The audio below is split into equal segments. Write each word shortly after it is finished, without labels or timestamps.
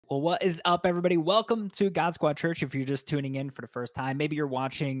Well, what is up, everybody? Welcome to God Squad Church. If you're just tuning in for the first time, maybe you're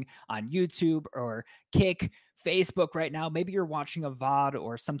watching on YouTube or Kick, Facebook right now. Maybe you're watching a VOD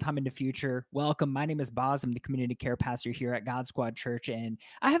or sometime in the future. Welcome. My name is Boz. I'm the community care pastor here at God Squad Church, and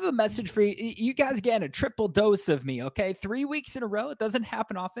I have a message for you. You guys getting a triple dose of me, okay? 3 weeks in a row. It doesn't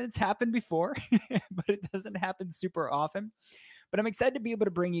happen often. It's happened before, but it doesn't happen super often. But I'm excited to be able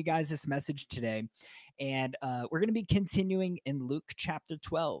to bring you guys this message today. And we're going to be continuing in Luke chapter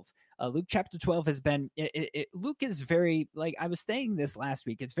 12. Luke chapter 12 has been, Luke is very, like I was saying this last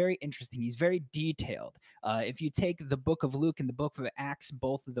week, it's very interesting. He's very detailed. If you take the book of Luke and the book of Acts,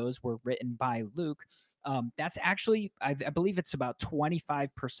 both of those were written by Luke. That's actually, I believe it's about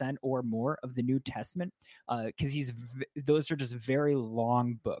 25% or more of the New Testament, because those are just very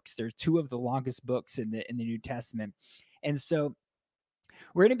long books. They're two of the longest books in the New Testament. And so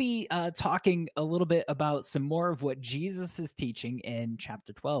we're going to be talking a little bit about some more of what Jesus is teaching in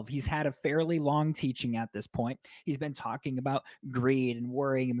chapter 12. He's had a fairly long teaching at this point. He's been talking about greed and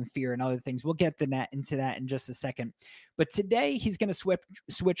worrying and fear and other things. We'll get into that in just a second. But today he's going to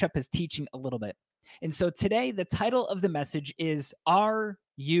switch up his teaching a little bit. And so today the title of the message is Are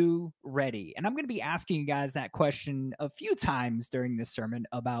You Ready? And I'm going to be asking you guys that question a few times during this sermon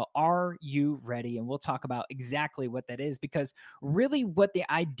about Are you ready? And we'll talk about exactly what that is, because really what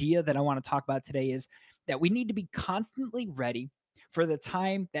the idea that I want to talk about today is that we need to be constantly ready for the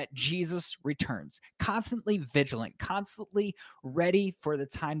time that Jesus returns, constantly vigilant, constantly ready for the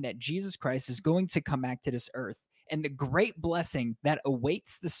time that Jesus Christ is going to come back to this earth, and the great blessing that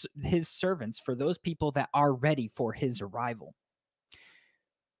awaits his servants, for those people that are ready for his arrival.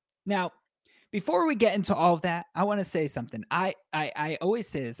 Now, before we get into all of that, I want to say something. I always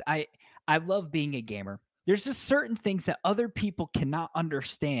say this. I love being a gamer. There's just certain things that other people cannot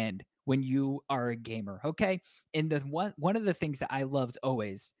understand when you are a gamer, okay? And the one of the things that I loved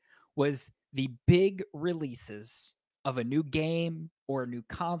always was the big releases of a new game or a new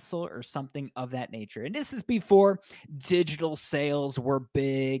console or something of that nature. And this is before digital sales were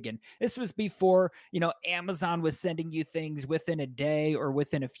big, and this was before, Amazon was sending you things within a day or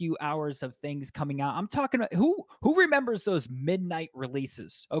within a few hours of things coming out. I'm talking about who remembers those midnight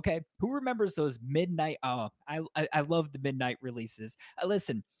releases, okay? Who remembers those midnight I love the midnight releases.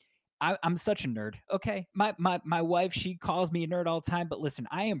 Listen, I'm such a nerd. Okay. My wife, she calls me a nerd all the time, but listen,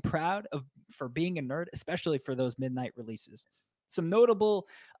 I am proud of for being a nerd, especially for those midnight releases. Some notable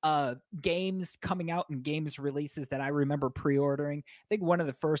games coming out and games releases that I remember pre-ordering. I think one of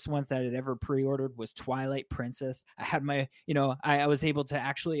the first ones that I'd ever pre-ordered was Twilight Princess. I had I was able to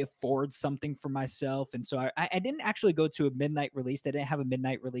actually afford something for myself. And so I didn't actually go to a midnight release. They didn't have a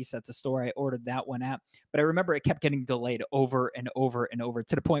midnight release at the store I ordered that one at. But I remember it kept getting delayed over and over and over,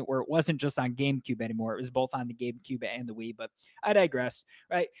 to the point where it wasn't just on GameCube anymore. It was both on the GameCube and the Wii. But I digress,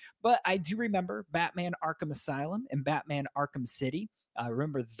 right? But I do remember Batman Arkham Asylum and Batman Arkham City. I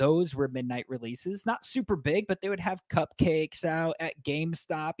remember those were midnight releases, not super big, but they would have cupcakes out at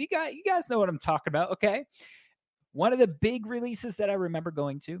GameStop. You guys know what I'm talking about, okay? One of the big releases that I remember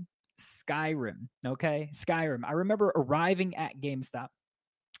going to, Skyrim, okay? Skyrim. I remember arriving at GameStop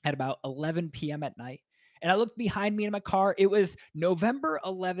at about 11 p.m. at night. And I looked behind me in my car. It was November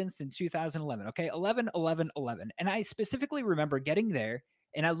 11th in 2011. Okay. 11, 11, 11. And I specifically remember getting there,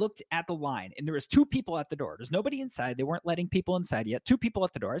 and I looked at the line, and there was two people at the door. There's nobody inside. They weren't letting people inside yet. Two people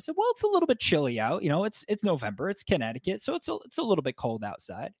at the door. I said, well, it's a little bit chilly out. It's November. It's Connecticut. So it's a little bit cold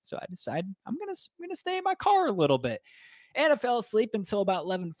outside. So I decided I'm going to stay in my car a little bit. And I fell asleep until about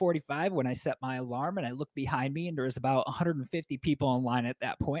 11:45 when I set my alarm, and I looked behind me, and there was about 150 people in line at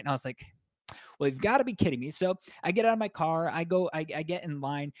that point. And I was like, well, you've got to be kidding me. So I get out of my car, I get in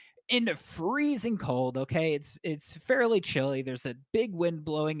line in the freezing cold. Okay. It's fairly chilly. There's a big wind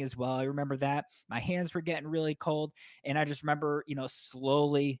blowing as well. I remember that. My hands were getting really cold. And I just remember,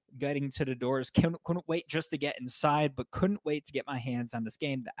 slowly getting to the doors. Couldn't wait just to get inside, but couldn't wait to get my hands on this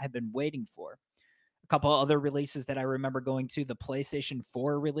game that I've been waiting for. A couple other releases that I remember going to, the PlayStation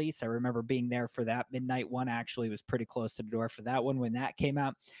 4 release. I remember being there for that. Midnight one actually was pretty close to the door for that one when that came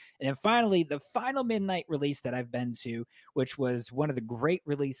out. And then finally, the final midnight release that I've been to, which was one of the great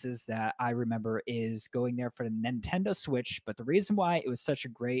releases that I remember, is going there for the Nintendo Switch. But the reason why it was such a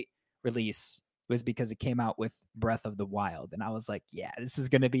great release was because it came out with Breath of the Wild. And I was like, yeah, this is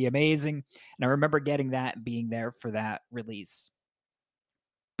going to be amazing. And I remember getting that and being there for that release.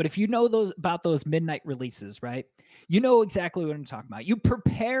 But if you know about those midnight releases, right? You know exactly what I'm talking about. You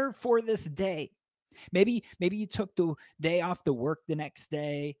prepare for this day. Maybe you took the day off to work the next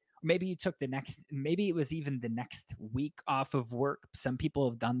day. Maybe you took maybe it was even the next week off of work. Some people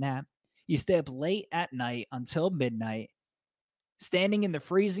have done that. You stay up late at night until midnight, standing in the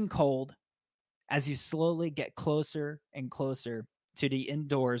freezing cold as you slowly get closer and closer to the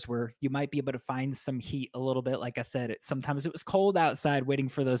indoors where you might be able to find some heat a little bit. Like I said, sometimes it was cold outside waiting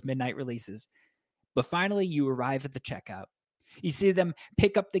for those midnight releases. But finally, you arrive at the checkout. You see them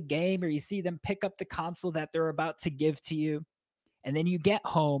pick up the game or you see them pick up the console that they're about to give to you. And then you get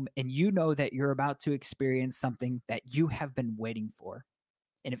home and you know that you're about to experience something that you have been waiting for.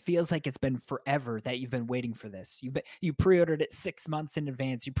 And it feels like it's been forever that you've been waiting for this. You pre-ordered it 6 months in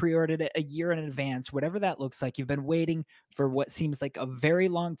advance. You pre-ordered it a year in advance. Whatever that looks like, you've been waiting for what seems like a very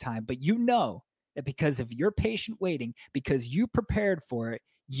long time. But you know that because of your patient waiting, because you prepared for it,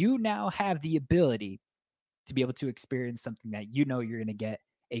 you now have the ability to be able to experience something that you know you're going to get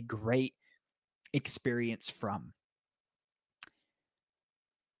a great experience from.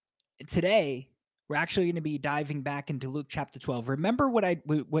 Today, we're actually going to be diving back into Luke chapter 12. Remember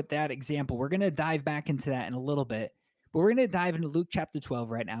what that example, we're going to dive back into that in a little bit. But we're going to dive into Luke chapter 12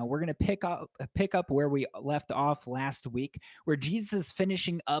 right now. We're going to pick up where we left off last week, where Jesus is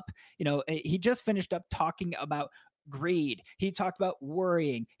finishing up, he just finished up talking about greed. He talked about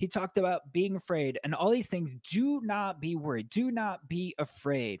worrying. He talked about being afraid and all these things. Do not be worried. Do not be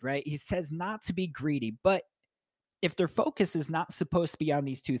afraid, right? He says not to be greedy, but if their focus is not supposed to be on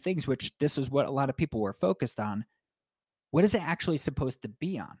these two things, which this is what a lot of people were focused on, what is it actually supposed to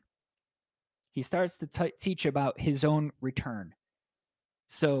be on? He starts to teach about his own return.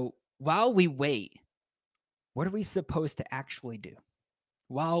 So while we wait, what are we supposed to actually do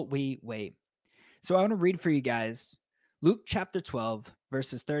while we wait? So I want to read for you guys Luke chapter 12,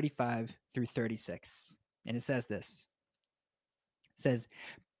 verses 35 through 36. And it says this. It says,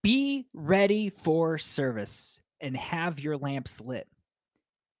 "Be ready for service and have your lamps lit.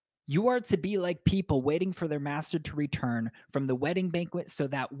 You are to be like people waiting for their master to return from the wedding banquet so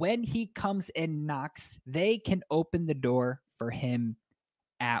that when he comes and knocks, they can open the door for him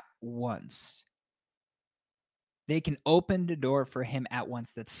at once." They can open the door for him at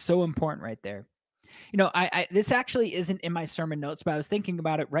once. That's so important right there. I this actually isn't in my sermon notes, but I was thinking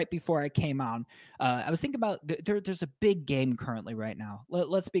about it right before I came on. I was thinking about there's a big game currently right now.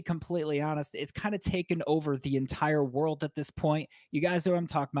 Let's be completely honest. It's kind of taken over the entire world at this point. You guys know what I'm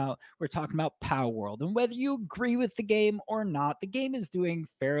talking about. We're talking about Power World. And whether you agree with the game or not, the game is doing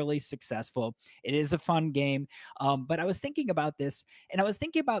fairly successful. It is a fun game. But I was thinking about this, and I was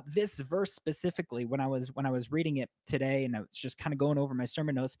thinking about this verse specifically when I was reading it today, and I was just kind of going over my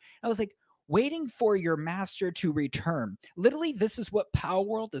sermon notes. I was like, waiting for your master to return. Literally, this is what Power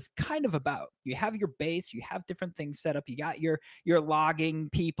World is kind of about. You have your base, you have different things set up. You got your logging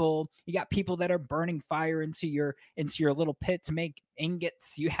people, you got people that are burning fire into your little pit to make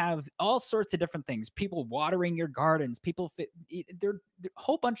ingots. You have all sorts of different things. People watering your gardens. They're a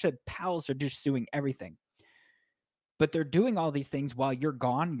whole bunch of pals are just doing everything. But they're doing all these things while you're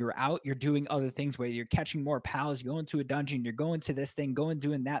gone, you're out, you're doing other things where you're catching more pals, you're going to a dungeon, you're going to this thing,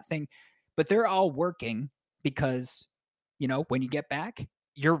 doing that thing. But they're all working because, when you get back,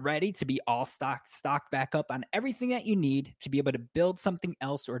 you're ready to be all stocked back up on everything that you need to be able to build something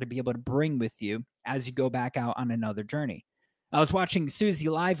else or to be able to bring with you as you go back out on another journey. I was watching Susie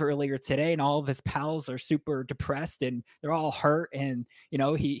Live earlier today, and all of his pals are super depressed and they're all hurt, and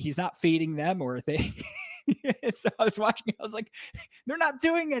he's not feeding them or they. So I was watching. I was like, they're not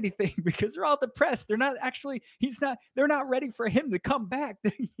doing anything because they're all depressed. They're not actually. They're not ready for him to come back.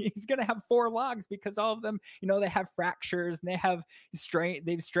 He's gonna have 4 logs because all of them, they have fractures and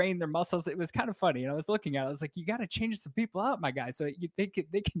they've strained their muscles. It was kind of funny. And I was looking at it. I was like, you got to change some people out, my guy, so they can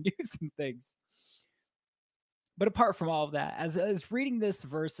use some things. But apart from all of that, as I was reading this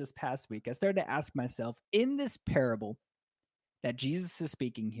verse this past week, I started to ask myself, in this parable that Jesus is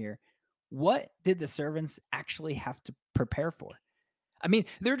speaking here, what did the servants actually have to prepare for? I mean,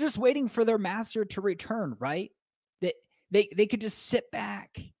 they're just waiting for their master to return, right? They could just sit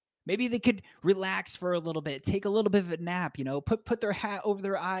back. Maybe they could relax for a little bit, take a little bit of a nap, put their hat over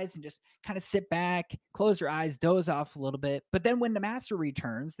their eyes and just kind of sit back, close their eyes, doze off a little bit. But then when the master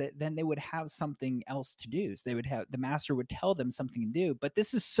returns, then they would have something else to do. So the master would tell them something to do. But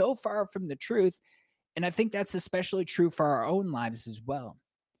this is so far from the truth. And I think that's especially true for our own lives as well.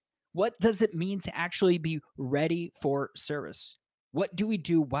 What does it mean to actually be ready for service? What do we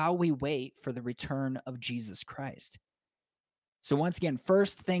do while we wait for the return of Jesus Christ? So once again,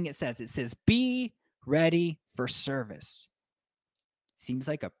 first thing it says, be ready for service. Seems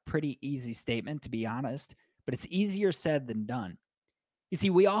like a pretty easy statement, to be honest, but it's easier said than done. You see,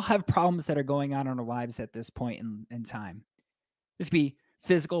 we all have problems that are going on in our lives at this point in time. This could be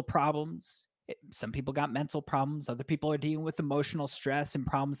physical problems. Some people got mental problems. Other people are dealing with emotional stress and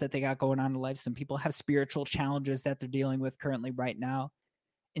problems that they got going on in life. Some people have spiritual challenges that they're dealing with currently right now.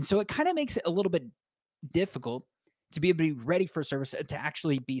 And so it kind of makes it a little bit difficult to be able to be ready for service, to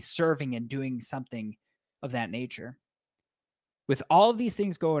actually be serving and doing something of that nature. With all of these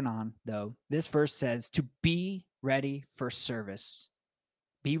things going on, though, this verse says to be ready for service,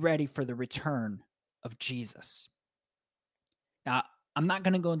 be ready for the return of Jesus. Now, I'm not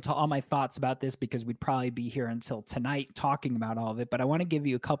going to go into all my thoughts about this because we'd probably be here until tonight talking about all of it, but I want to give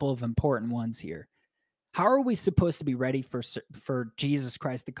you a couple of important ones here. How are we supposed to be ready for Jesus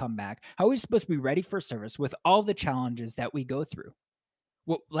Christ to come back? How are we supposed to be ready for service with all the challenges that we go through?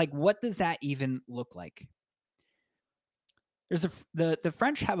 What does that even look like? The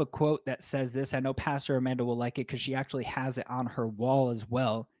French have a quote that says this. I know Pastor Amanda will like it because she actually has it on her wall as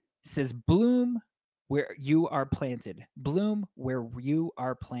well. It says, "Bloom where you are planted. Bloom where you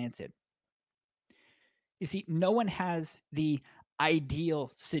are planted." You see, no one has the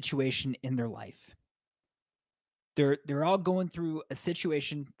ideal situation in their life. They're all going through a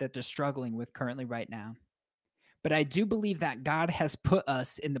situation that they're struggling with currently right now. But I do believe that God has put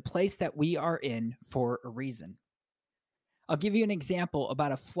us in the place that we are in for a reason. I'll give you an example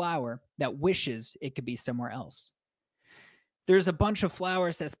about a flower that wishes it could be somewhere else. There's a bunch of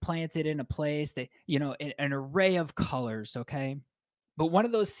flowers that's planted in a place that, an array of colors, okay? But one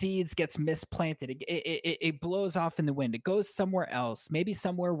of those seeds gets misplanted. It blows off in the wind. It goes somewhere else, maybe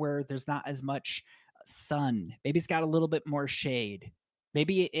somewhere where there's not as much sun. Maybe it's got a little bit more shade.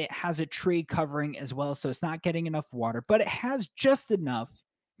 Maybe it has a tree covering as well, so it's not getting enough water, but it has just enough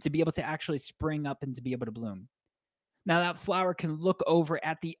to be able to actually spring up and to be able to bloom. Now, that flower can look over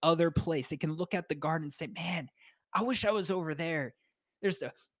at the other place. It can look at the garden and say, man, I wish I was over there. There's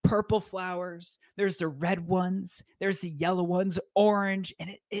the purple flowers, there's the red ones, there's the yellow ones, orange,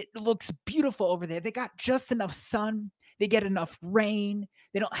 and it looks beautiful over there. They got just enough sun, they get enough rain,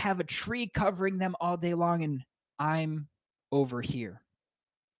 they don't have a tree covering them all day long, and I'm over here.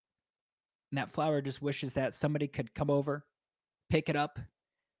 And that flower just wishes that somebody could come over, pick it up,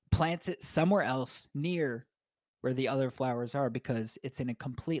 plant it somewhere else near where the other flowers are, because it's in a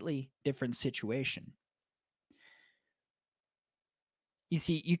completely different situation. You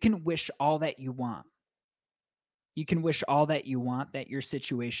see, you can wish all that you want. You can wish all that you want that your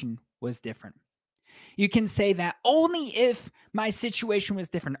situation was different. You can say that only if my situation was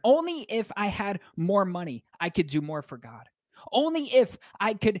different, only if I had more money, I could do more for God. Only if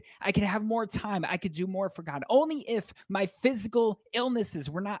I could have more time, I could do more for God. Only if my physical illnesses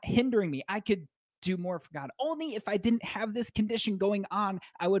were not hindering me, I could do more for God. Only if I didn't have this condition going on,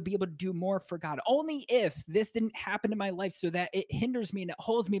 I would be able to do more for God. Only if this didn't happen in my life so that it hinders me and it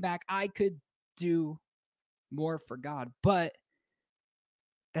holds me back, I could do more for God. But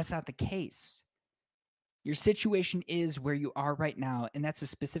that's not the case. Your situation is where you are right now, and that's a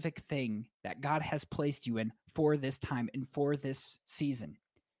specific thing that God has placed you in for this time and for this season.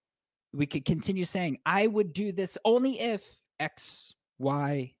 We could continue saying, I would do this only if X,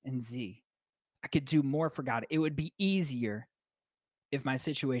 Y, and Z. I could do more for God. It would be easier if my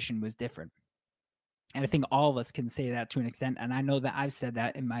situation was different. And I think all of us can say that to an extent, and I know that I've said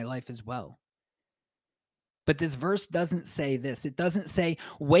that in my life as well. But this verse doesn't say this. It doesn't say,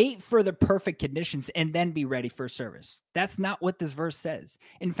 wait for the perfect conditions and then be ready for service. That's not what this verse says.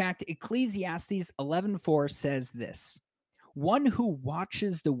 In fact, Ecclesiastes 11:4 says this: one who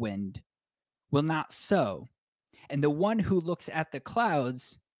watches the wind will not sow, and the one who looks at the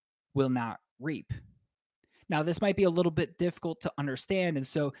clouds will not reap. Now, this might be a little bit difficult to understand, and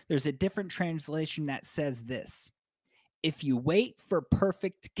so there's a different translation that says this: if you wait for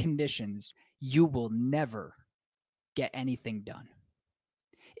perfect conditions, you will never get anything done.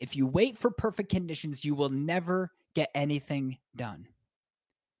 If you wait for perfect conditions, you will never get anything done.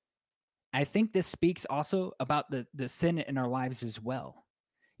 I think this speaks also about the sin in our lives as well.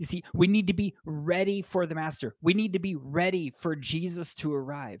 You see, we need to be ready for the Master. We need to be ready for Jesus to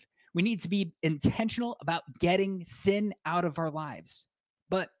arrive. We need to be intentional about getting sin out of our lives.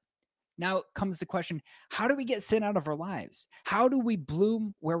 But now comes the question, how do we get sin out of our lives? How do we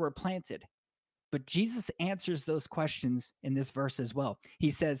bloom where we're planted? But Jesus answers those questions in this verse as well. He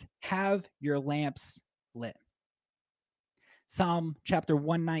says, have your lamps lit. Psalm chapter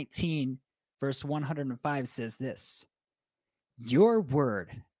 119, verse 105 says this: your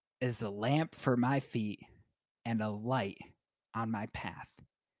word is a lamp for my feet and a light on my path.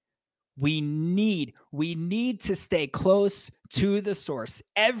 We need to stay close to the source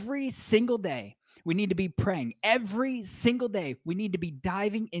every single day. We need to be praying every single day. We need to be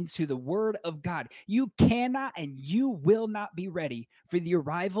diving into the word of God. You cannot and you will not be ready for the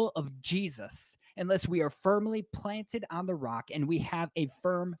arrival of Jesus unless we are firmly planted on the rock and we have a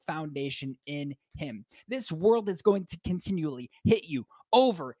firm foundation in him. This world is going to continually hit you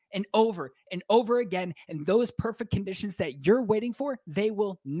over and over and over again. And those perfect conditions that you're waiting for, they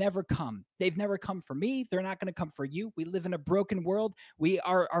will never come. They've never come for me. They're not going to come for you. We live in a broken world. We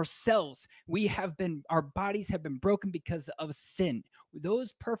are ourselves. Our bodies have been broken because of sin.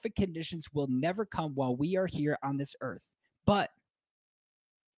 Those perfect conditions will never come while we are here on this earth. But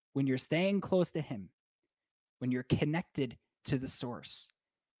when you're staying close to him, when you're connected to the source,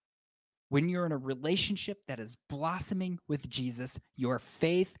 when you're in a relationship that is blossoming with Jesus, your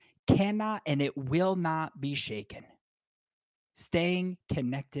faith cannot and it will not be shaken. Staying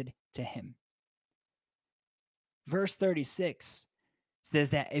connected to him. Verse 36 says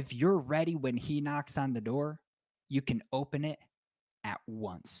that if you're ready when he knocks on the door, you can open it at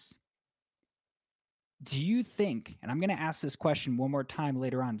once. Do you think, and I'm going to ask this question one more time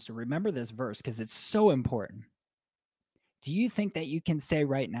later on, so remember this verse because it's so important. Do you think that you can say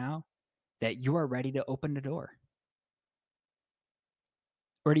right now that you are ready to open the door?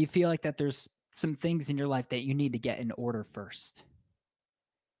 Or do you feel like that there's some things in your life that you need to get in order first?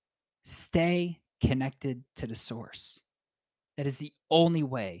 Stay connected to the source. That is the only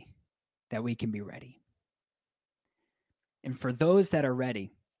way that we can be ready. And for those that are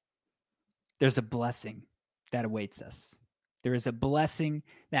ready, there's a blessing that awaits us. There is a blessing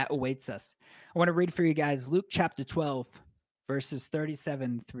that awaits us. I want to read for you guys Luke chapter 12, verses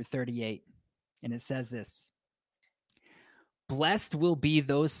 37 through 38. And it says this: Blessed will be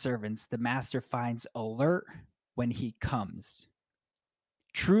those servants the master finds alert when he comes.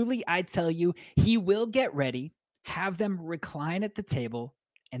 Truly, I tell you, he will get ready, have them recline at the table,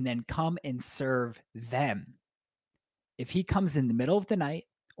 and then come and serve them. If he comes in the middle of the night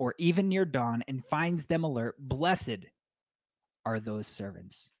or even near dawn and finds them alert, blessed are those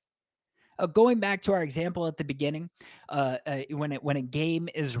servants. Going back to our example at the beginning, when a game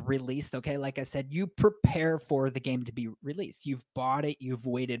is released, okay, like I said, you prepare for the game to be released. You've bought it, you've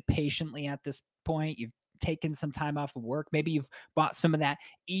waited patiently at this point, you've taken some time off of work. Maybe you've bought some of that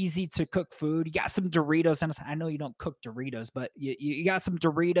easy to cook food. You got some Doritos. And I know you don't cook Doritos, but you got some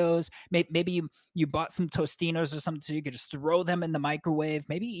Doritos. Maybe you bought some Tostinos or something so you could just throw them in the microwave.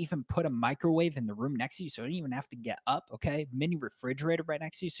 Maybe even put a microwave in the room next to you so you don't even have to get up, okay? Mini refrigerator right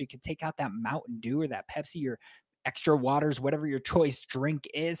next to you so you can take out that Mountain Dew or that Pepsi or extra waters, whatever your choice drink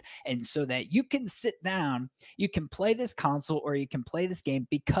is, and so that you can sit down, you can play this console or you can play this game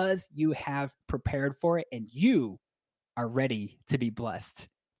because you have prepared for it and you are ready to be blessed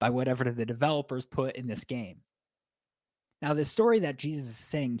by whatever the developers put in this game. Now, the story that Jesus is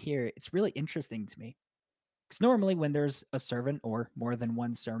saying here, it's really interesting to me. Because normally when there's a servant or more than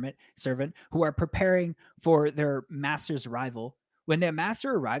one servant who are preparing for their master's arrival, when their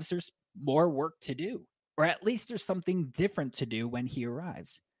master arrives, there's more work to do. Or at least there's something different to do when he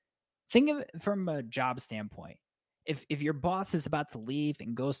arrives. Think of it from a job standpoint. If your boss is about to leave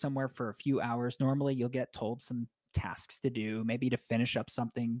and go somewhere for a few hours, normally you'll get told some tasks to do, maybe to finish up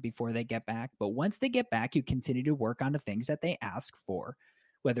something before they get back. But once they get back, you continue to work on the things that they ask for,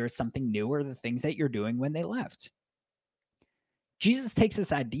 whether it's something new or the things that you're doing when they left. Jesus takes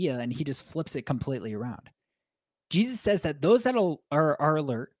this idea and he just flips it completely around. Jesus says that those that are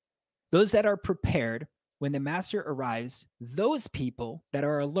alert, those that are prepared, when the master arrives, those people that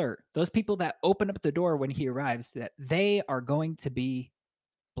are alert, those people that open up the door when he arrives, that they are going to be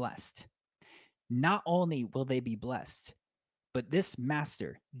blessed. Not only will they be blessed, but this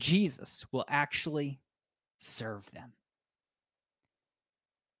master, Jesus, will actually serve them.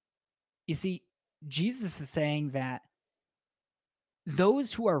 You see, Jesus is saying that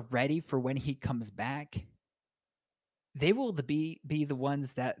those who are ready for when he comes back, they will be the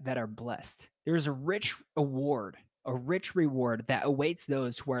ones that are blessed. There's a rich reward that awaits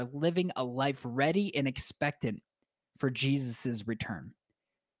those who are living a life ready and expectant for Jesus's return.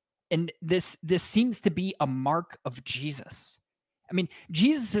 And this seems to be a mark of Jesus. I mean,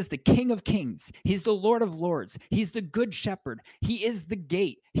 Jesus is the King of Kings. He's the Lord of Lords. He's the Good Shepherd. He is the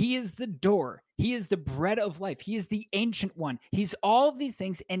gate. He is the door. He is the bread of life. He is the Ancient One. He's all of these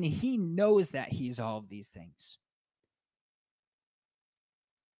things, and he knows that he's all of these things.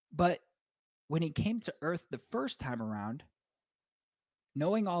 But when he came to earth the first time around,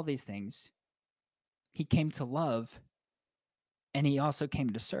 knowing all these things, he came to love and he also came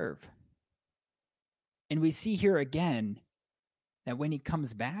to serve. And we see here again that when he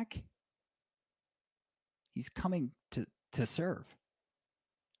comes back, he's coming to serve.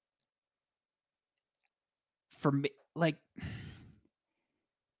 for me, like,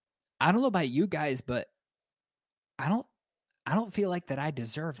 I don't know about you guys, but I don't I don't feel like that I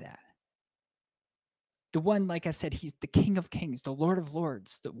deserve that. The one, like I said, he's the King of Kings, the Lord of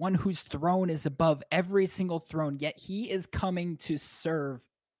Lords, the one whose throne is above every single throne, yet he is coming to serve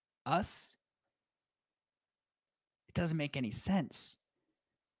us. It doesn't make any sense.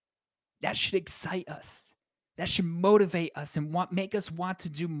 That should excite us. That should motivate us and make us want to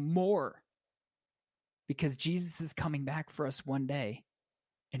do more because Jesus is coming back for us one day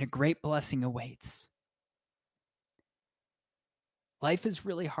and a great blessing awaits. Life is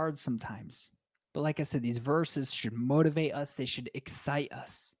really hard sometimes. But like I said, these verses should motivate us. They should excite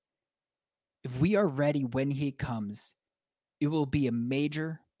us. If we are ready when he comes, it will be a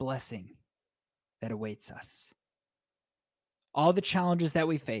major blessing that awaits us. All the challenges that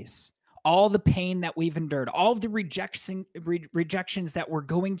we face, all the pain that we've endured, all of the rejections that we're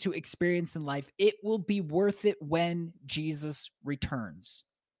going to experience in life, it will be worth it when Jesus returns.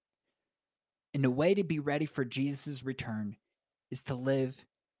 And the way to be ready for Jesus' return is to live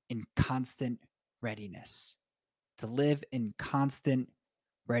in constant readiness. To live in constant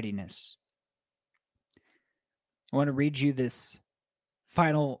readiness. I want to read you this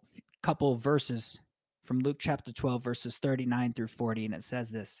final couple of verses from Luke chapter 12, verses 39 through 40, and it says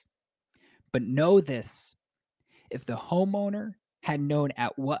this. But know this, if the homeowner had known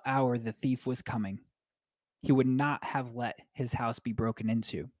at what hour the thief was coming, he would not have let his house be broken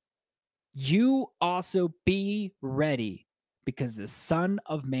into. You also be ready, because the Son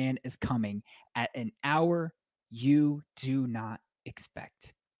of Man is coming at an hour you do not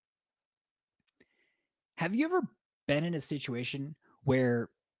expect. Have you ever been in a situation where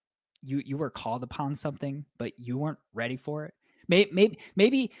you were called upon something, but you weren't ready for it?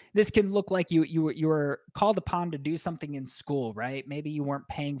 Maybe this can look like you were called upon to do something in school, right? Maybe you weren't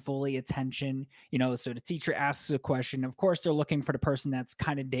paying fully attention, so the teacher asks a question. Of course, they're looking for the person that's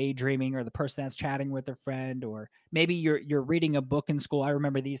kind of daydreaming or the person that's chatting with their friend, or maybe you're reading a book in school. I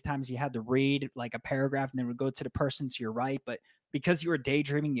remember these times you had to read like a paragraph and then would go to the person to your right, but because you were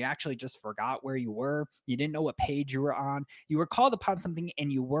daydreaming, you actually just forgot where you were. You didn't know what page you were on. You were called upon something and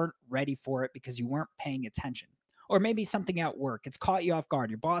you weren't ready for it because you weren't paying attention. Or maybe something at work, it's caught you off guard.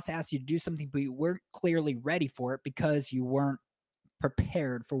 Your boss asked you to do something, but you weren't clearly ready for it because you weren't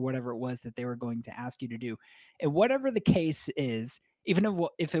prepared for whatever it was that they were going to ask you to do. And whatever the case is, even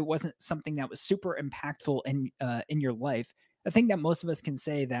if it wasn't something that was super impactful in your life, I think that most of us can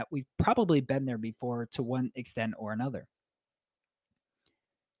say that we've probably been there before to one extent or another.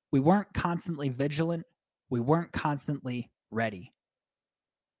 We weren't constantly vigilant. We weren't constantly ready.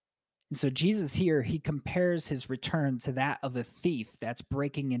 And so Jesus here, he compares his return to that of a thief that's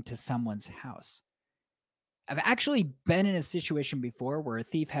breaking into someone's house. I've actually been in a situation before where a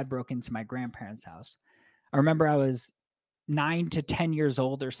thief had broken into my grandparents' house. I remember I was 9 to 10 years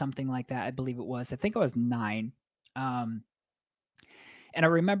old or something like that. I believe it was. I think I was 9. And I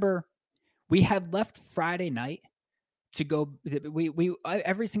remember we had left Friday night to go. We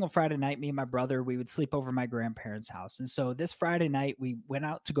every single Friday night, me and my brother, we would sleep over my grandparents' house. And so this Friday night, we went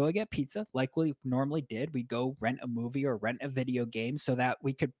out to go get pizza like we normally did. We'd go rent a movie or rent a video game so that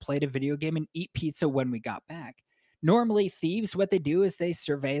we could play the video game and eat pizza when we got back. Normally, thieves, what they do is they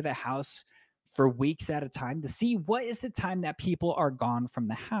survey the house for weeks at a time to see what is the time that people are gone from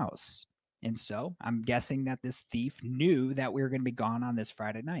the house. And so I'm guessing that this thief knew that we were going to be gone on this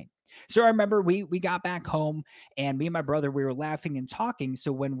Friday night. So I remember we got back home, and me and my brother, we were laughing and talking.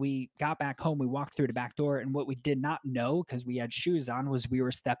 So when we got back home, we walked through the back door, and what we did not know, because we had shoes on, was we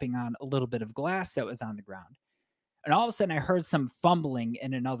were stepping on a little bit of glass that was on the ground. And all of a sudden I heard some fumbling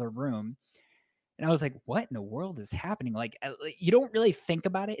in another room. And I was like, what in the world is happening? Like, you don't really think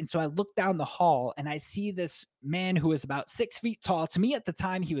about it. And so I look down the hall and I see this man who is about 6 feet tall. To me at the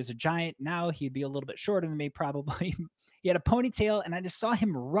time, he was a giant. Now he'd be a little bit shorter than me, probably. He had a ponytail, and I just saw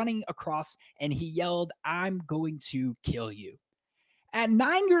him running across, and he yelled, "I'm going to kill you." At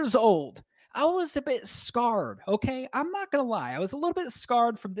 9 years old, I was a bit scarred. Okay. I'm not going to lie. I was a little bit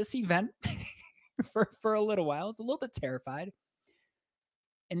scarred from this event for a little while. I was a little bit terrified.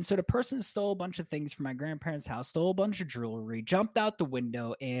 And so the person stole a bunch of things from my grandparents' house, stole a bunch of jewelry, jumped out the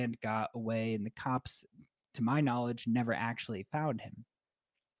window, and got away. And the cops, to my knowledge, never actually found him.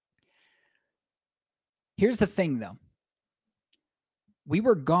 Here's the thing, though. We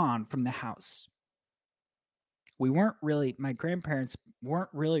were gone from the house. My grandparents weren't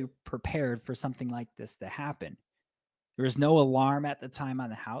really prepared for something like this to happen. There was no alarm at the time on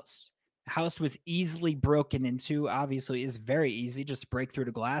the house. The house was easily broken into. Obviously, it's very easy just to break through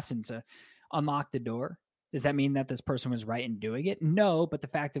the glass and to unlock the door. Does that mean that this person was right in doing it? No, but the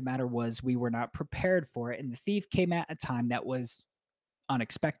fact of the matter was we were not prepared for it. And the thief came at a time that was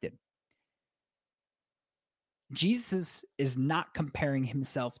unexpected. Jesus is not comparing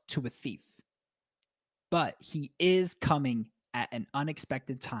himself to a thief, but he is coming at an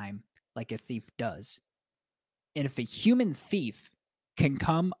unexpected time like a thief does. And if a human thief can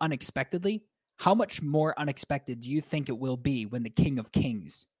come unexpectedly, how much more unexpected do you think it will be when the King of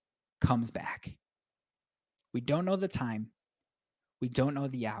Kings comes back? We don't know the time, we don't know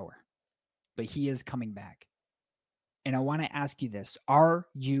the hour, but he is coming back. And I want to ask you this: are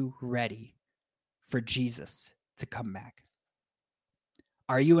you ready for Jesus to come back?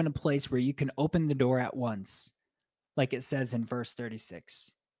 Are you in a place where you can open the door at once, like it says in verse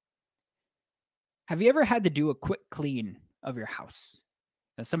 36? Have you ever had to do a quick clean of your house?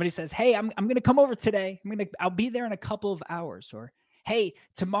 Somebody says, "Hey, I'm going to come over today. I'll be there in a couple of hours." Or, "Hey,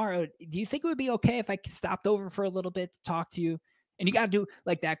 tomorrow, do you think it would be okay if I stopped over for a little bit to talk to you?" And you got to do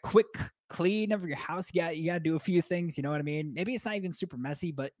like that quick clean of your house. You got to do a few things. You know what I mean? Maybe it's not even super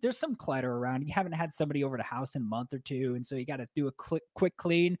messy, but there's some clutter around. You haven't had somebody over the house in a month or two, and so you got to do a quick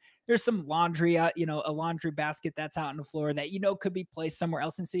clean. There's some laundry, a laundry basket that's out on the floor that could be placed somewhere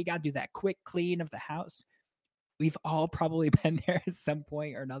else, and so you got to do that quick clean of the house. We've all probably been there at some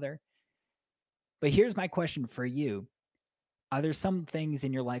point or another. But here's my question for you: are there some things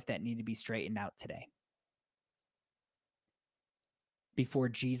in your life that need to be straightened out today before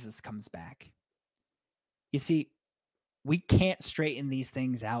Jesus comes back? You see, we can't straighten these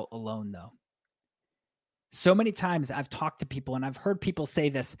things out alone, though. So many times I've talked to people and I've heard people say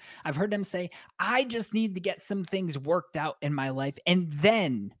this. I've heard them say, "I just need to get some things worked out in my life, and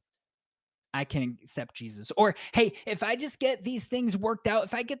then I can accept Jesus." Or, "Hey, if I just get these things worked out,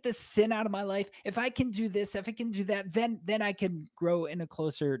 if I get this sin out of my life, if I can do this, if I can do that, then I can grow in a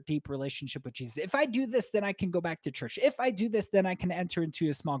closer, deep relationship with Jesus. If I do this, then I can go back to church. If I do this, then I can enter into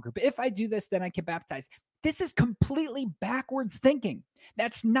a small group. If I do this, then I can baptize." This is completely backwards thinking.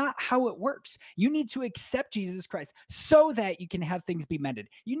 That's not how it works. You need to accept Jesus Christ so that you can have things be mended.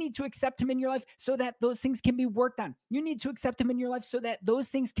 You need to accept him in your life so that those things can be worked on. You need to accept him in your life so that those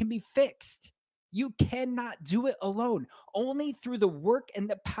things can be fixed. You cannot do it alone. Only through the work and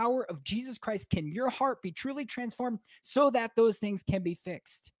the power of Jesus Christ can your heart be truly transformed so that those things can be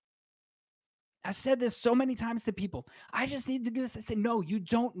fixed. I've said this so many times to people. "I just need to do this." I say, "No, you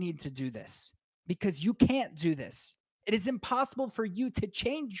don't need to do this, because you can't do this. It is impossible for you to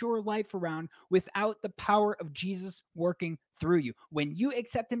change your life around without the power of Jesus working through you. When you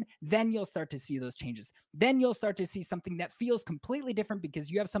accept him, then you'll start to see those changes. Then you'll start to see something that feels completely different because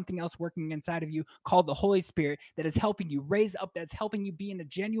you have something else working inside of you called the Holy Spirit that is helping you raise up, that's helping you be in a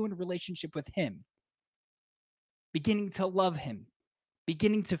genuine relationship with him, beginning to love him,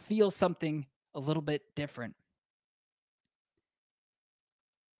 beginning to feel something a little bit different."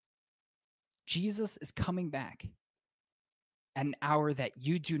 Jesus is coming back at an hour that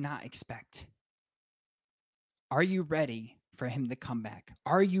you do not expect. Are you ready for him to come back?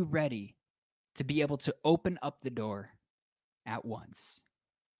 Are you ready to be able to open up the door at once?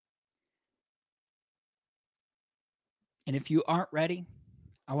 And if you aren't ready,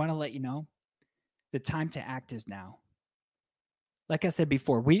 I want to let you know the time to act is now. Like I said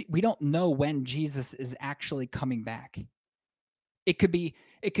before, we don't know when Jesus is actually coming back. It could be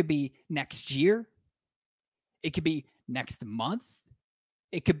next year. It could be next month.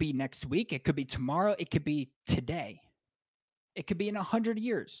 It could be next week. It could be tomorrow. It could be today. It could be in 100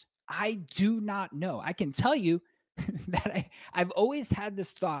 years. I do not know. I can tell you that I've always had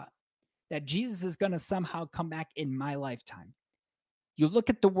this thought that Jesus is going to somehow come back in my lifetime. You look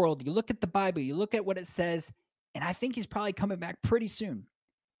at the world, you look at the Bible, you look at what it says, and I think he's probably coming back pretty soon.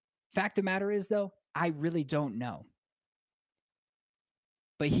 Fact of the matter is, though, I really don't know.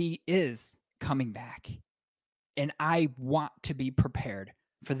 But he is coming back. And I want to be prepared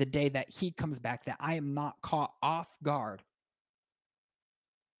for the day that he comes back, that I am not caught off guard,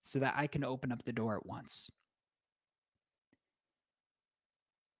 so that I can open up the door at once.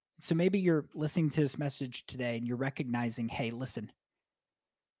 So maybe you're listening to this message today and you're recognizing, "Hey, listen,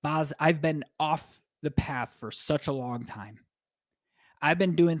 Boz, I've been off the path for such a long time. I've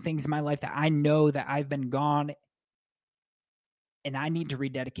been doing things in my life that I know that I've been gone, and I need to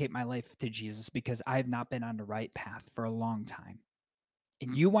rededicate my life to Jesus because I've not been on the right path for a long time."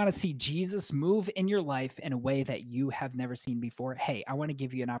 And you want to see Jesus move in your life in a way that you have never seen before. Hey, I want to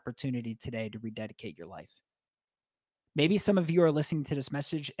give you an opportunity today to rededicate your life. Maybe some of you are listening to this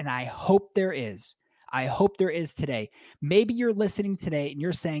message, and I hope there is. I hope there is today. Maybe you're listening today and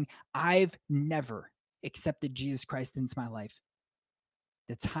you're saying, "I've never accepted Jesus Christ into my life."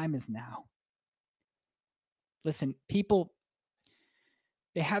 The time is now. Listen, people,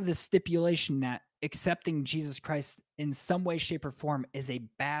 they have this stipulation that accepting Jesus Christ in some way, shape, or form is a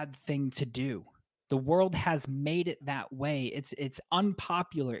bad thing to do. The world has made it that way. It's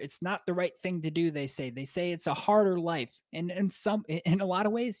unpopular. It's not the right thing to do, they say. They say it's a harder life. And in a lot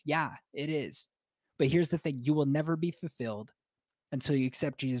of ways, yeah, it is. But here's the thing, you will never be fulfilled until you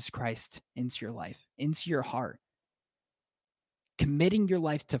accept Jesus Christ into your life, into your heart. Committing your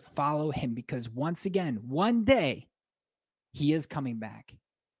life to follow him, because once again, one day he is coming back.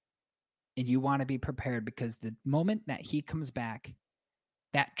 And you want to be prepared, because the moment that he comes back,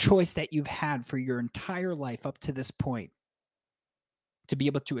 that choice that you've had for your entire life up to this point, to be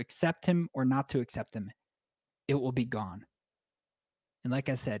able to accept him or not to accept him, it will be gone. And like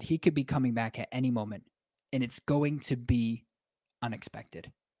I said, he could be coming back at any moment, and it's going to be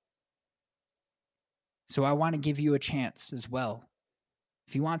unexpected. So I want to give you a chance as well.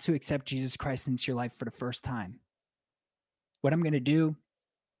 If you want to accept Jesus Christ into your life for the first time, what I'm going to do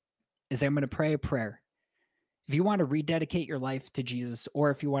is I'm going to pray a prayer. If you want to rededicate your life to Jesus,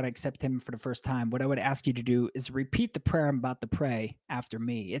 or if you want to accept him for the first time, what I would ask you to do is repeat the prayer I'm about to pray after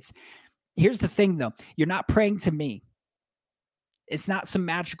me. Here's the thing though, you're not praying to me. It's not some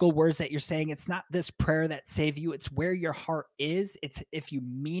magical words that you're saying. It's not this prayer that save you. It's where your heart is. It's if you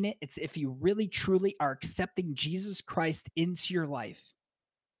mean it. It's if you really truly are accepting Jesus Christ into your life.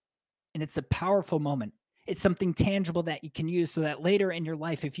 And it's a powerful moment. It's something tangible that you can use, so that later in your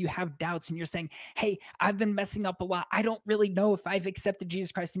life, if you have doubts and you're saying, hey, I've been messing up a lot, I don't really know if I've accepted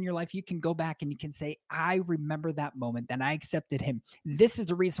Jesus Christ in your life, you can go back and you can say, I remember that moment that I accepted him. This is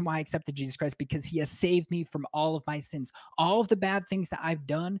the reason why I accepted Jesus Christ, because he has saved me from all of my sins. All of the bad things that I've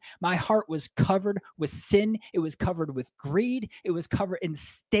done, my heart was covered with sin. It was covered with greed. It was covered and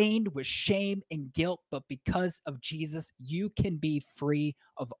stained with shame and guilt. But because of Jesus, you can be free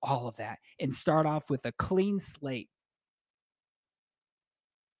of all of that and start off with a clean slate,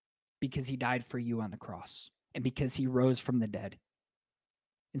 because he died for you on the cross and because he rose from the dead.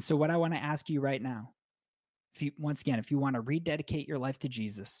 And so what I want to ask you right now, if you want to rededicate your life to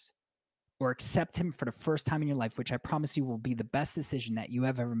Jesus or accept him for the first time in your life, which I promise you will be the best decision that you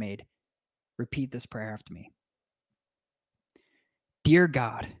have ever made, repeat this prayer after me. Dear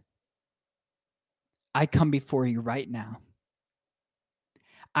God, I come before you right now.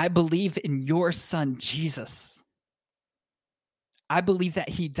 I believe in your son, Jesus. I believe that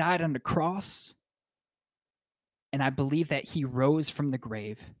he died on the cross, and I believe that he rose from the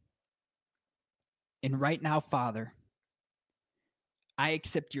grave. And right now, Father, I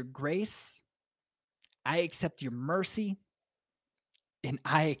accept your grace, I accept your mercy, and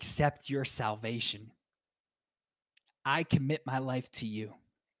I accept your salvation. I commit my life to you.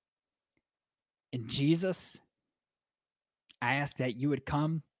 And Jesus, I ask that you would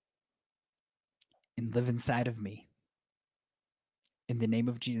come and live inside of me. In the name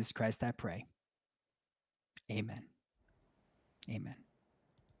of Jesus Christ, I pray. Amen. Amen.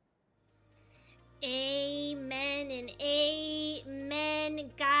 Amen and amen,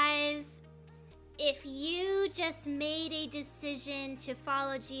 guys. If you just made a decision to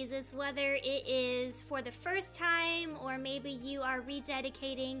follow Jesus, whether it is for the first time or maybe you are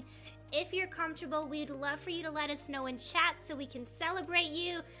rededicating, if you're comfortable, we'd love for you to let us know in chat so we can celebrate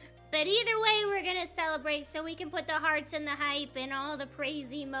you. But either way, we're going to celebrate, so we can put the hearts and the hype and all the praise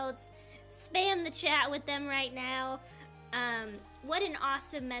emotes. Spam the chat with them right now. What an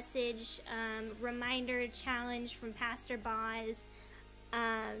awesome message, reminder, challenge from Pastor Boz.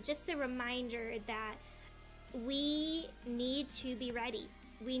 Just a reminder that we need to be ready.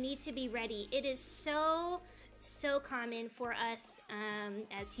 We need to be ready. It is so common for us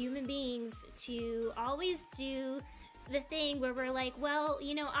as human beings to always do the thing where we're like, well,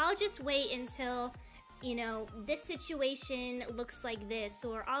 I'll just wait until, this situation looks like this,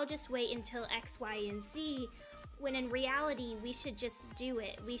 or I'll just wait until X, Y, and Z. When in reality, we should just do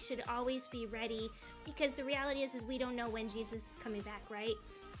it. We should always be ready, because the reality is we don't know when Jesus is coming back, right?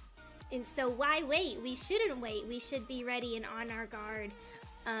 And so why wait? We shouldn't wait. We should be ready and on our guard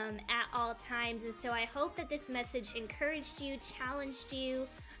at all times. And so I hope that this message encouraged you, challenged you,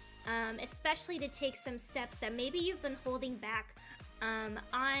 especially to take some steps that maybe you've been holding back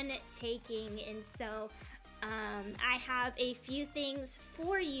on taking. And so I have a few things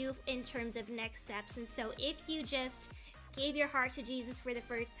for you in terms of next steps. And so if you just gave your heart to Jesus for the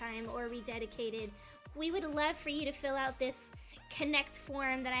first time or rededicated, we would love for you to fill out this connect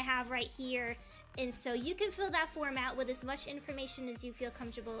form that I have right here. And so you can fill that form out with as much information as you feel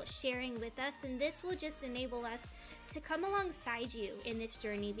comfortable sharing with us. And this will just enable us to come alongside you in this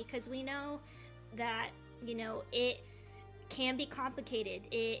journey, because we know that, it can be complicated.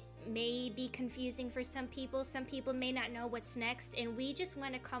 It may be confusing for some people. Some people may not know what's next, and we just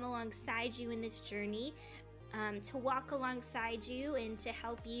want to come alongside you in this journey, to walk alongside you and to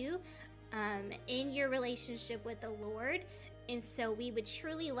help you in your relationship with the Lord. And so we would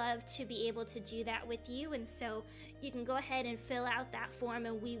truly love to be able to do that with you. And so you can go ahead and fill out that form,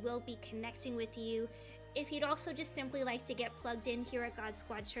 and we will be connecting with you. If you'd also just simply like to get plugged in here at God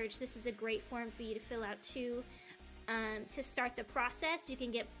Squad Church, this is a great form for you to fill out too. To start the process, you can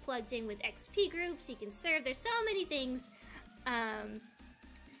get plugged in with XP groups, you can serve, there's so many things.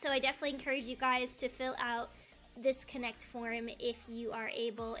 So I definitely encourage you guys to fill out this connect form if you are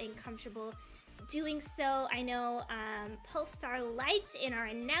able and comfortable doing so. I know Polestar Light in our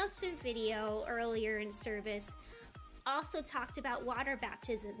announcement video earlier in service also talked about water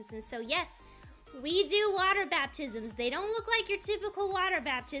baptisms. And so yes, we do water baptisms. They don't look like your typical water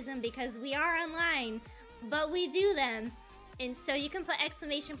baptism because we are online, but we do them. And so you can put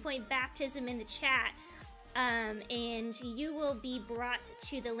 !baptism in the chat, and you will be brought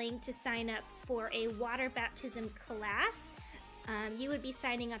to the link to sign up for a water baptism class. You would be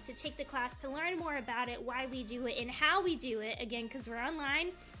signing up to take the class to learn more about it, why we do it, and how we do it, again, because we're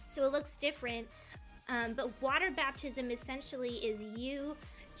online, so it looks different. But water baptism essentially is you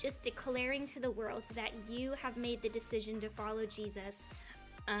just declaring to the world that you have made the decision to follow Jesus,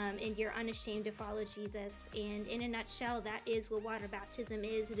 and you're unashamed to follow Jesus. And in a nutshell, that is what water baptism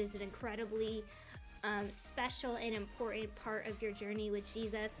is. It is an incredibly special and important part of your journey with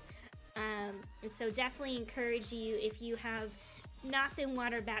Jesus. And so definitely encourage you, if you have not been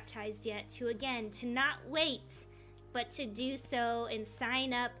water baptized yet, to not wait, but to do so and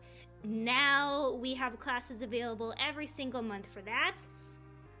sign up now. We have classes available every single month for that.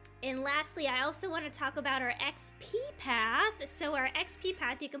 And lastly, I also want to talk about our XP Path. So our XP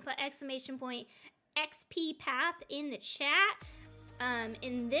Path, you can put !XP Path in the chat.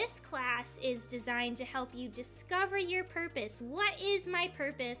 And this class is designed to help you discover your purpose. What is my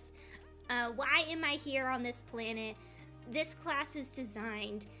purpose? Why am I here on this planet? This class is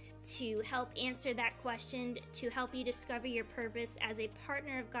designed to help answer that question, to help you discover your purpose as a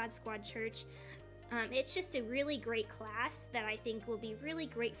partner of God Squad Church. It's just a really great class that I think will be really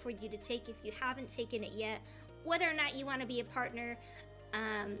great for you to take if you haven't taken it yet. Whether or not you want to be a partner,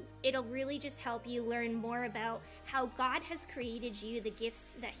 it'll really just help you learn more about how God has created you, the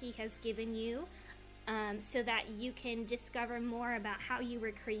gifts that He has given you, so that you can discover more about how you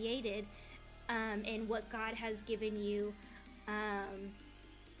were created, and what God has given you,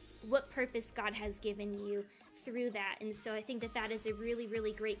 what purpose God has given you through that. And so I think that that is a really,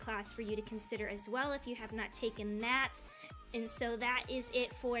 really great class for you to consider as well if you have not taken that. And so that is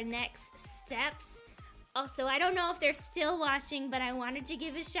it for Next Steps. Also, I don't know if they're still watching, but I wanted to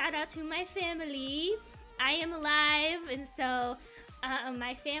give a shout out to my family. I am live, and so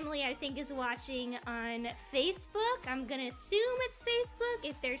my family, I think, is watching on Facebook. I'm gonna assume it's Facebook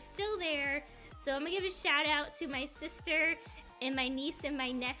if they're still there. So I'm gonna give a shout out to my sister and my niece and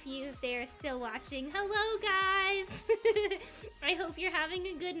my nephew if they are still watching. Hello, guys. I hope you're having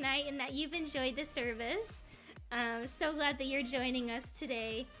a good night and that you've enjoyed the service. So glad that you're joining us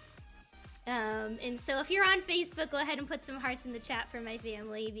today. And so if you're on Facebook, go ahead and put some hearts in the chat for my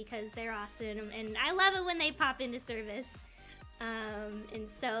family because they're awesome. And I love it when they pop into service. And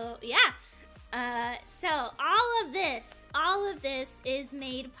so, yeah. So all of this is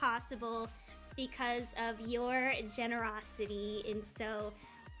made possible because of your generosity. And so,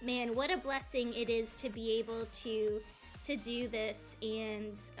 man, what a blessing it is to be able to do this.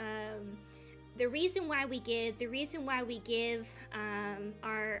 And the reason why we give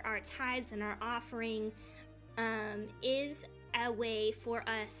our tithes and our offering is a way for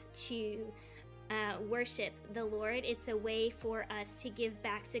us to worship the Lord. It's a way for us to give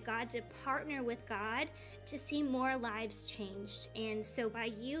back to God, to partner with God, to see more lives changed. And so by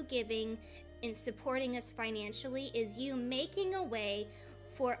you giving and supporting us financially is you making a way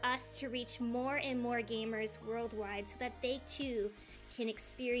for us to reach more and more gamers worldwide so that they too can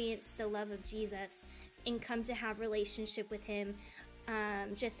experience the love of Jesus and come to have relationship with Him,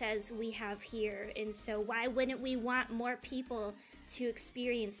 just as we have here. And so why wouldn't we want more people to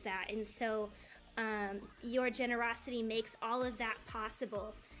experience that? And so your generosity makes all of that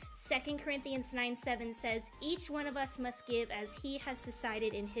possible. 2 Corinthians 9:7 says, each one of us must give as he has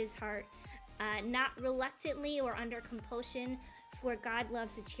decided in his heart, not reluctantly or under compulsion, for God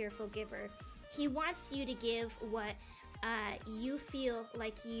loves a cheerful giver. He wants you to give what you feel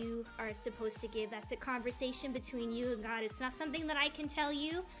like you are supposed to give. That's a conversation between you and God. It's not something that I can tell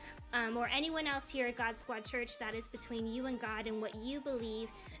you or anyone else here at God Squad Church. That is between you and God and what you believe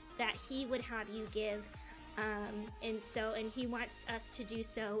that He would have you give. And he wants us to do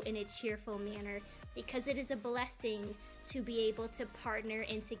so in a cheerful manner, because it is a blessing to be able to partner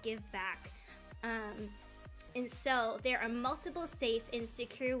and to give back. And so there are multiple safe and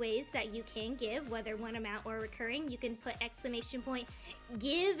secure ways that you can give, whether one amount or recurring. You can put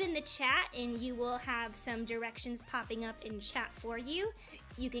 !give in the chat and you will have some directions popping up in chat for you.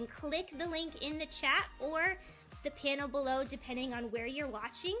 You can click the link in the chat or the panel below, depending on where you're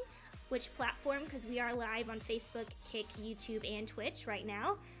watching, which platform, because we are live on Facebook, Kick, YouTube, and Twitch right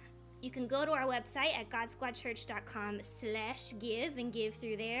now. You can go to our website at godsquadchurch.com/give and give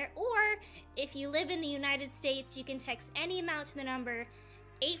through there. Or if you live in the United States, you can text any amount to the number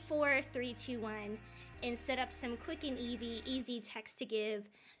 84321 and set up some quick and easy text to give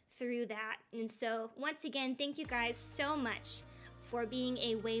through that. And so once again, thank you guys so much for being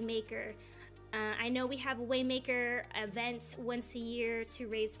a Waymaker. I know we have a Waymaker event once a year to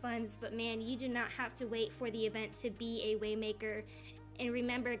raise funds, but man, you do not have to wait for the event to be a Waymaker. And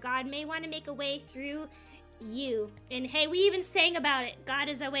remember, God may want to make a way through you. And hey, we even sang about it. God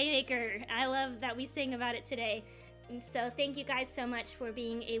is a Waymaker. I love that we sang about it today. And so thank you guys so much for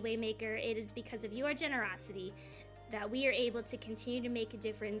being a Waymaker. It is because of your generosity that we are able to continue to make a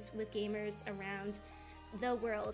difference with gamers around the world.